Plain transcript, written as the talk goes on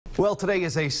Well, today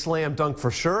is a slam dunk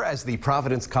for sure as the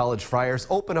Providence College Friars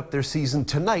open up their season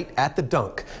tonight at the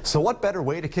Dunk. So what better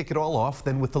way to kick it all off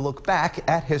than with a look back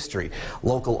at history?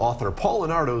 Local author Paul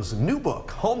Lenardo's new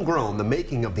book, Homegrown, The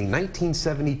Making of the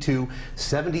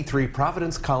 1972-73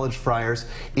 Providence College Friars,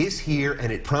 is here,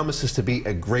 and it promises to be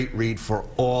a great read for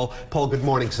all. Paul, good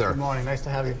morning, sir. Good morning. Nice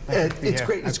to have you. It's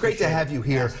great. It's great to have you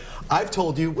here. Yes. I've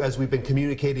told you, as we've been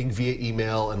communicating via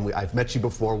email, and I've met you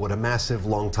before, what a massive,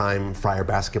 long-time Friar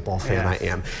basketball fan I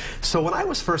am. So when I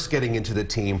was first getting into the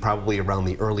team, probably around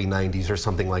the early 90s or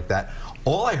something like that,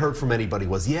 all I heard from anybody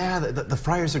was, yeah, the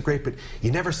Friars are great, but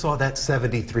you never saw that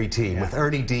 73 team with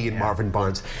Ernie D and Marvin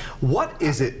Barnes. What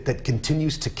is it that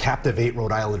continues to captivate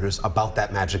Rhode Islanders about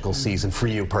that magical season for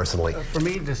you personally? For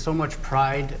me, there's so much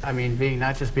pride. I mean,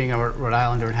 not just being a Rhode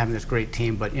Islander and having this great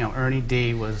team, but, you know, Ernie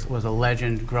D was a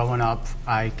legend growing up.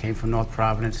 I came from North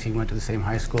Providence. He went to the same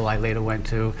high school I later went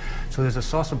to. So there's a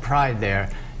source of pride there.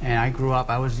 And I grew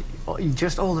up, I was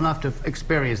just old enough to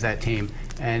experience that team.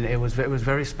 And it was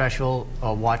very special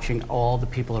watching all the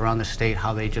people around the state,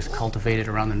 how they just cultivated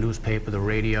around the newspaper, the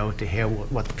radio, to hear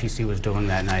what the PC was doing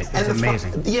that night. It was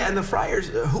amazing. Yeah, and the Friars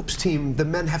hoops team, the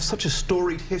men have such a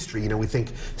storied history. You know, we think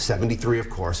 73,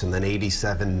 of course, and then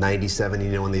 87, 97,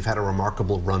 you know, and they've had a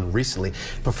remarkable run recently.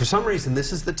 But for some reason,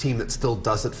 this is the team that still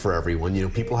does it for everyone. You know,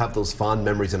 people have those fond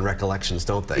memories and recollections,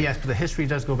 don't they? Yes, but the history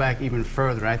does go back even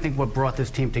further. I think what brought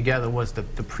this team together was the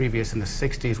previous, in the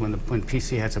 60s, when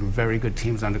PC had some very good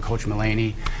teams under Coach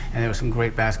Mullaney, and there were some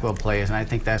great basketball players, and I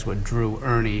think that's what drew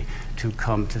Ernie to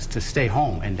come to stay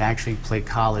home and to actually play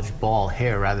college ball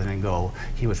here rather than go.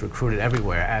 He was recruited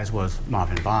everywhere, as was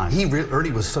Marvin Barnes.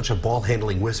 Ernie was such a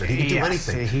ball-handling wizard. He could do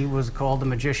anything. He was called the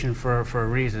magician for a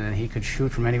reason, and he could shoot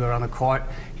from anywhere on the court.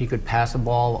 He could pass a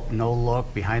ball, no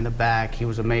look, behind the back. He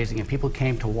was amazing, and people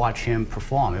came to watch him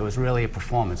perform. It was really a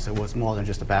performance. It was more than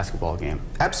just a basketball game.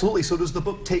 Absolutely. So does the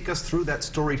book take us through that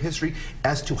storied history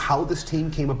as to how this team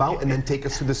came about, and then take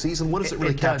us through the season? What does it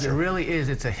really capture? It really is.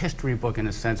 It's a history book in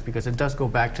a sense, because it does go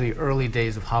back to the early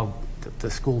days of how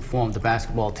the school formed the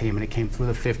basketball team, and it came through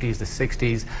the 50s, the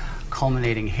 60s,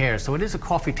 culminating here. So it is a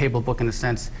coffee table book in a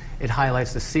sense. It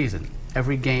highlights the season.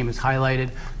 Every game is highlighted.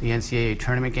 The NCAA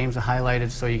tournament games are highlighted,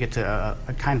 so you get to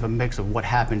a kind of a mix of what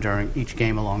happened during each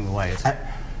game along the way. At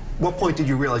what point did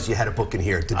you realize you had a book in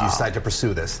here? Did you decide to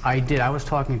pursue this? I did. I was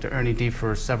talking to Ernie D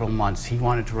for several months. He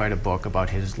wanted to write a book about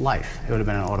his life. It would have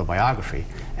been an autobiography,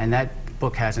 and that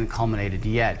book hasn't culminated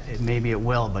yet. Maybe it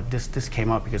will, but this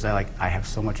came up because I have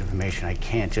so much information. I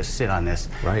can't just sit on this.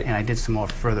 Right. And I did some more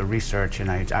further research, and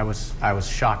I was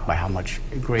shocked by how much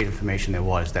great information there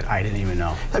was that I didn't even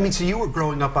know. I mean, so you were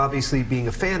growing up, obviously being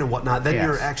a fan and whatnot. Then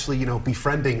you're actually, you know,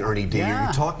 befriending Ernie D. Yeah.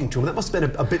 You're talking to him. That must have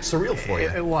been a bit surreal for you.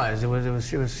 It was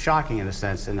shocking in a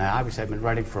sense. And obviously, I've been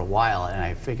writing for a while, and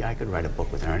I figured I could write a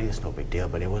book with Ernie. It's no big deal.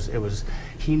 But he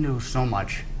knew so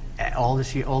much. All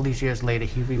these years later,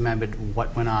 he remembered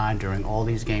what went on during all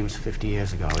these games 50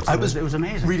 years ago. It was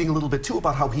amazing. Reading a little bit too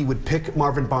about how he would pick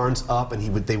Marvin Barnes up, and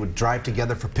they would drive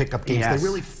together for pickup games. Yes. They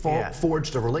really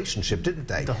forged a relationship, didn't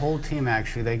they? The whole team,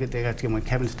 actually. They got together. When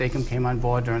Kevin Stakem came on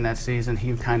board during that season,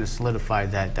 he kind of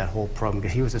solidified that whole program,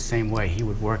 because he was the same way. He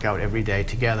would work out every day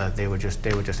together. They were just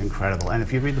incredible. And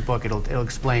if you read the book, it'll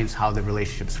explains how the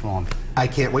relationships formed. I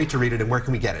can't wait to read it. And where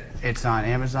can we get it? It's on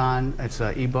Amazon. It's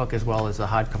an ebook as well as a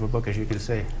hardcover book, as you can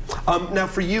see. Now,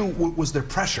 for you, was there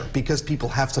pressure? Because people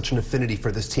have such an affinity for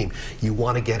this team. You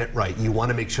want to get it right. You want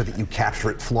to make sure that you capture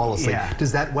it flawlessly. Yeah.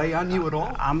 Does that weigh on you at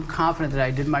all? I'm confident that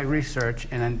I did my research,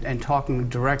 and talking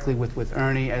directly with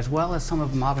Ernie, as well as some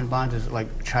of Marvin Barnes'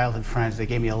 childhood friends. They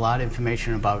gave me a lot of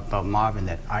information about Marvin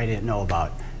that I didn't know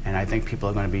about. And I think people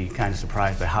are going to be kind of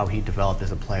surprised by how he developed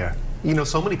as a player. You know,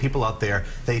 so many people out there,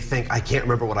 they think, I can't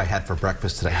remember what I had for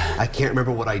breakfast today. I can't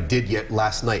remember what I did yet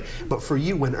last night. But for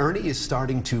you, when Ernie is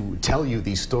starting to tell you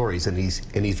these stories, and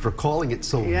he's recalling it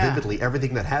so vividly,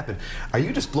 everything that happened, are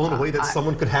you just blown away that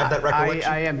someone could have that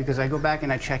recollection? I am, because I go back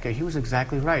and I check it. He was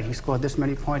exactly right. He scored this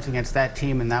many points against that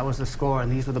team, and that was the score,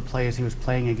 and these were the players he was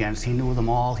playing against. He knew them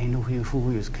all. He knew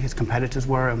who his competitors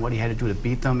were and what he had to do to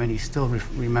beat them, and he still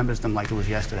remembers them like it was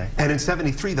yesterday. And in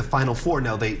 73, the Final Four,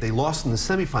 now they lost in the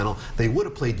semifinal. They would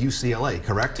have played UCLA,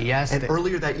 correct? Yes. And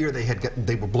earlier that year,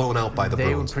 they were blown out by the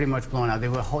Bruins. They were pretty much blown out.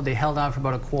 They held out for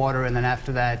about a quarter, and then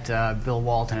after that, Bill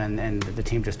Walton and the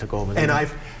team just took over. And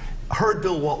heard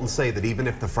Bill Walton say that even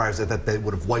if the Friars, that they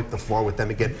would have wiped the floor with them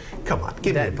again. Come on,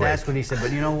 give me a break. That's what he said.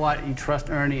 But you know what? You trust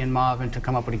Ernie and Marvin to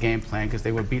come up with a game plan because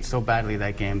they were beat so badly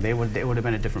that game. It would have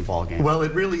been a different ball game. Well,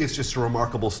 it really is just a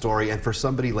remarkable story, and for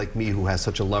somebody like me who has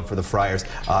such a love for the Friars,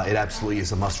 it absolutely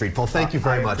is a must-read. Paul, thank you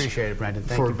very much. I appreciate it, Brandon.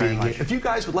 Thank you very much. If you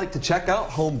guys would like to check out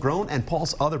Homegrown and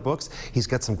Paul's other books, he's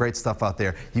got some great stuff out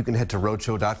there. You can head to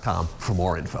rhodeshow.com for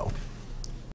more info.